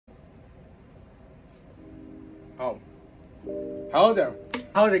Oh. Hello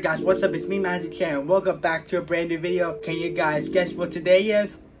there guys, what's up? It's me, Magic Chan, and welcome back to a brand new video. Can you guys guess what today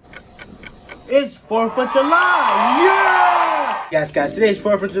is? It's 4th of July! Yeah! Yes guys, today's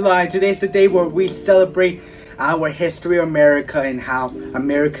 4th of July. Today's the day where we celebrate our history of America and how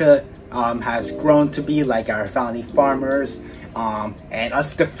America has grown to be, like our founding farmers, and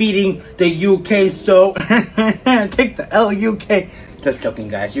us defeating the UK. So take the L, UK. Just joking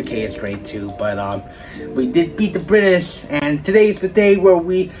guys, UK is great too, but we did beat the British, and today's the day where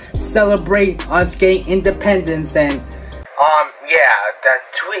we celebrate us getting independence. And yeah, that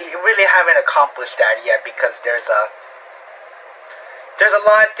we really haven't accomplished that yet, because there's a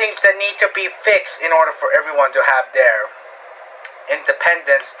lot of things that need to be fixed in order for everyone to have their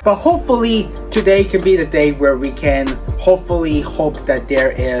independence. But hopefully today can be the day where we can hopefully hope that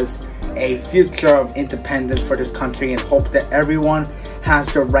there is a future of independence for this country, and hope that everyone has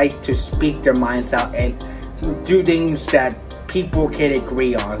the right to speak their minds out and do things that people can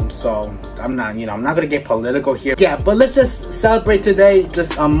agree on. So I'm not gonna get political here. Yeah, but let's just celebrate today,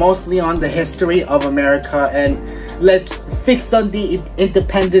 just mostly on the history of America, and let's fix on the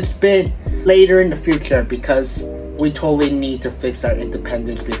independence bit later in the future, because we totally need to fix our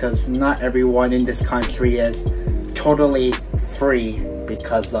independence, because not everyone in this country is totally free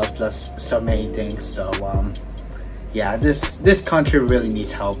because of just so many things. So yeah, this country really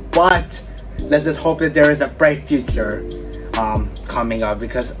needs help, but let's just hope that there is a bright future coming up,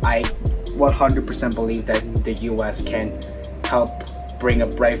 because I 100% believe that the US can help bring a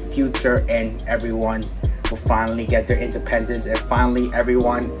bright future, and everyone will finally get their independence, and finally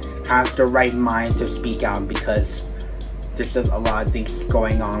everyone has the right mind to speak out, because there's just a lot of things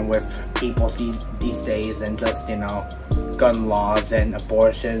going on with people these days, and just, you know, gun laws and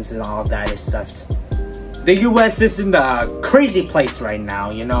abortions and all that. It's just, the US is in a crazy place right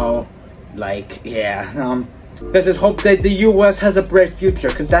now, you know, like, yeah. Let's just hope that the US has a bright future,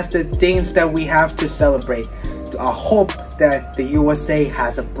 because that's the things that we have to celebrate. I hope that the USA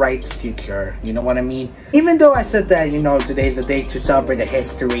has a bright future, you know what I mean? Even though I said that, you know, today's a day to celebrate the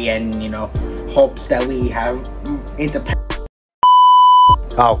history and, you know, hopes that we have independence.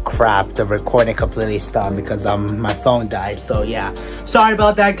 Oh crap, the recording completely stopped because my phone died. So yeah, sorry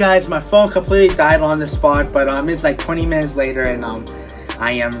about that guys, my phone completely died on the spot. But it's like 20 minutes later, and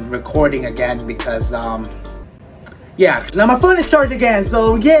I am recording again, because yeah, now my phone is charged again.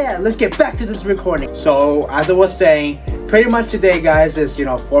 So yeah, let's get back to this recording. So as I was saying, pretty much today guys is, you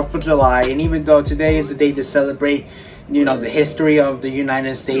know, 4th of July, and even though today is the day to celebrate, you know, the history of the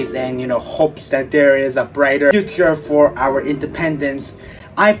United States, and, you know, hopes that there is a brighter future for our independence,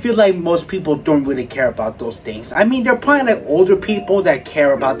 I feel like most people don't really care about those things. I mean, there are probably like older people that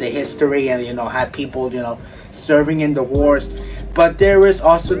care about the history and, you know, have people, you know, serving in the wars. But there is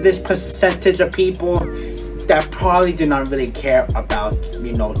also this percentage of people that probably do not really care about,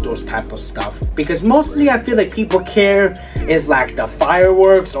 you know, those type of stuff. Because mostly I feel like people care is like the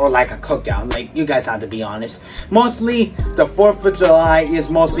fireworks or like a cookout. Like, you guys have to be honest. Mostly the 4th of July is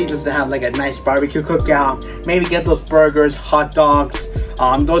mostly just to have like a nice barbecue cookout. Maybe get those burgers, hot dogs,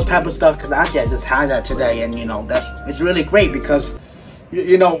 those type of stuff. Because actually I just had that today, and, you know, it's really great, because,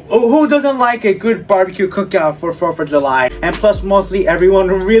 you know, who doesn't like a good barbecue cookout for 4th of July? And plus, mostly everyone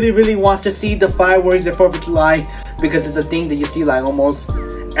really wants to see the fireworks at 4th of July, because it's a thing that you see like almost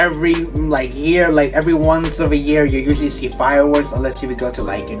every like year, like every once of a year you usually see fireworks, unless you go to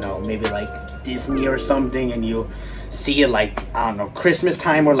like, you know, maybe like Disney or something, and you see it like, I don't know, Christmas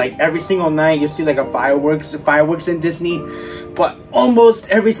time, or like every single night you see like a fireworks in Disney. But almost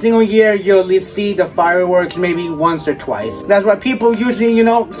every single year you'll at least see the fireworks maybe once or twice. That's why people usually, you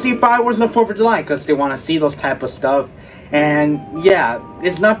know, see fireworks on the 4th of July, because they want to see those type of stuff. And yeah,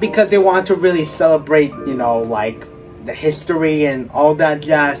 it's not because they want to really celebrate, you know, like the history and all that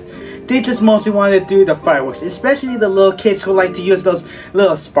jazz. They just mostly want to do the fireworks, especially the little kids who like to use those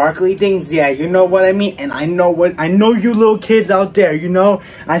little sparkly things. Yeah, you know what I mean. And I know you little kids out there, you know,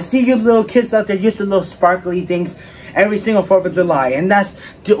 I see you little kids out there use the little sparkly things every single 4th of July, and that's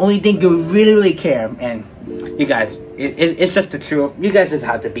the only thing you really care. And you guys, it's just the truth. You guys just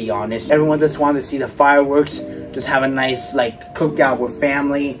have to be honest. Everyone just wants to see the fireworks, just have a nice like cookout with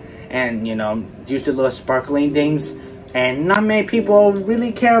family, and, you know, use the little sparkling things. And not many people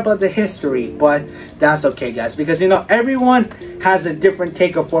really care about the history, but that's okay guys, because, you know, everyone has a different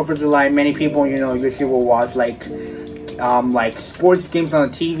take of 4th of July. Many people, you know, usually will watch like sports games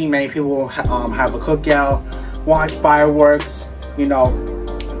on the TV. Many people will have a cookout, watch fireworks, you know,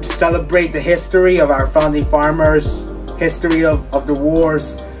 celebrate the history of our founding farmers, history of the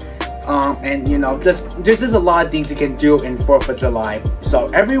wars, and, you know, there's just a lot of things you can do in 4th of July. So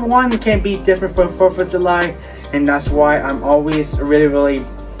everyone can be different for 4th of July. and that's why I'm always really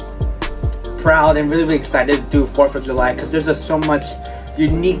proud and really excited to do 4th of July, because there's just so much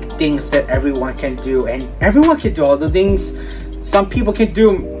unique things that everyone can do, and everyone can do all the things. Some people can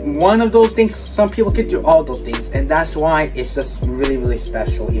do one of those things, some people can do all those things, and that's why it's just really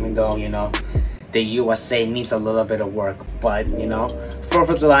special, even though, you know, the USA needs a little bit of work. But, you know, 4th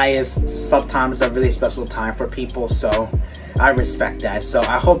of July is sometimes a really special time for people, so I respect that. So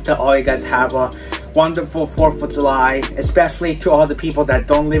I hope that all you guys have a wonderful 4th of July, especially to all the people that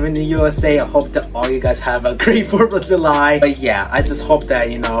don't live in the USA. I hope that all you guys have a great 4th of July. But yeah, I just hope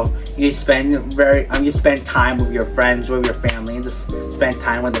that, you know, you spend time with your friends, with your family, and just spend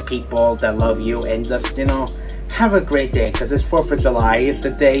time with the people that love you, and just, you know, have a great day, because it's 4th of July. It's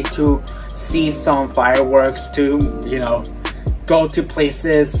the day to see some fireworks, to, you know, go to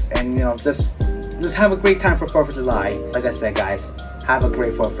places, and, you know, just have a great time for 4th of July. Like I said, guys, have a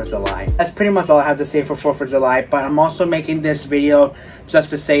great 4th of July. That's pretty much all I have to say for 4th of July, but I'm also making this video just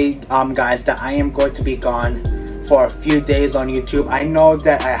to say, guys, that I am going to be gone for a few days on YouTube. I know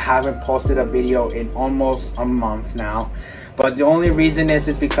that I haven't posted a video in almost a month now, but the only reason is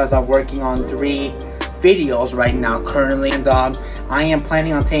because I'm working on 3 videos right now currently, and I am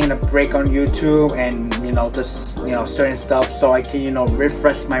planning on taking a break on YouTube, and, you know, just, you know, certain stuff, so I can, you know,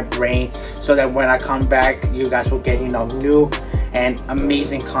 refresh my brain, so that when I come back, you guys will get, you know, new and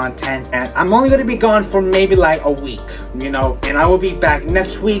amazing content. And I'm only going to be gone for maybe like a week, you know, and I will be back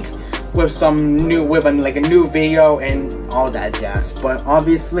next week with some new, like a new video and all that jazz. But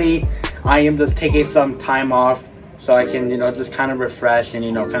obviously, I am just taking some time off, so I can, you know, just kind of refresh and,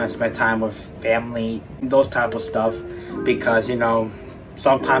 you know, kind of spend time with family, those type of stuff, because, you know,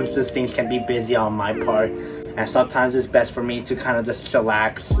 sometimes these things can be busy on my part, and sometimes it's best for me to kind of just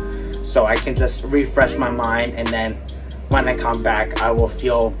chillax, so I can just refresh my mind, and then when I come back, I will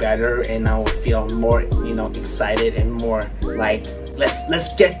feel better, and I will feel more, you know, excited, and more like,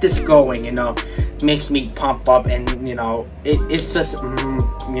 let's get this going, you know. Makes me pump up, and, you know, it's just,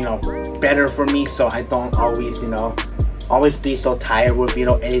 you know, better for me, so I don't always, you know, be so tired with, you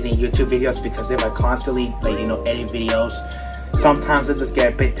know, editing YouTube videos, because if I constantly, like, you know, edit videos, sometimes I just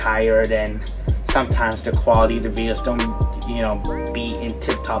get a bit tired, and sometimes the quality of the videos don't, you know, be in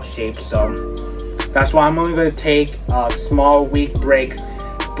tip-top shape. So that's why I'm only going to take a small week break,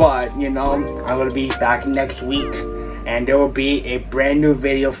 but, you know, I'm going to be back next week, and there will be a brand new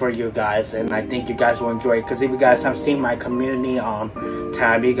video for you guys, and I think you guys will enjoy it, because if you guys have seen my community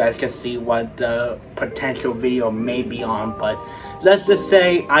tab, you guys can see what the potential video may be on. But let's just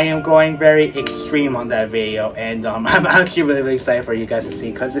say I am going very extreme on that video, and I'm actually really excited for you guys to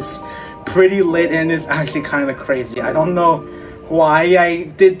see, because it's pretty lit, and it's actually kind of crazy. I don't know why I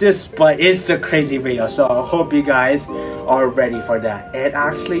did this, but it's a crazy video, so I hope you guys are ready for that. And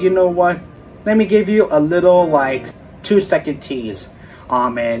actually, you know what, let me give you a little, like, 2-second tease.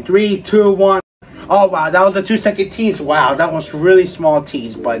 And 3, 2, 1. Oh wow, that was a 2-second tease. Wow, that was really small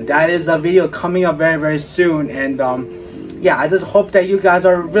tease, but that is a video coming up very soon. And yeah, I just hope that you guys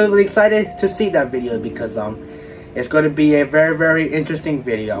are really excited to see that video, because it's going to be a very interesting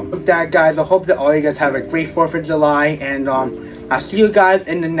video. With that, guys, I hope that all you guys have a great 4th of July, and I'll see you guys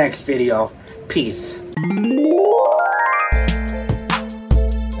in the next video. Peace.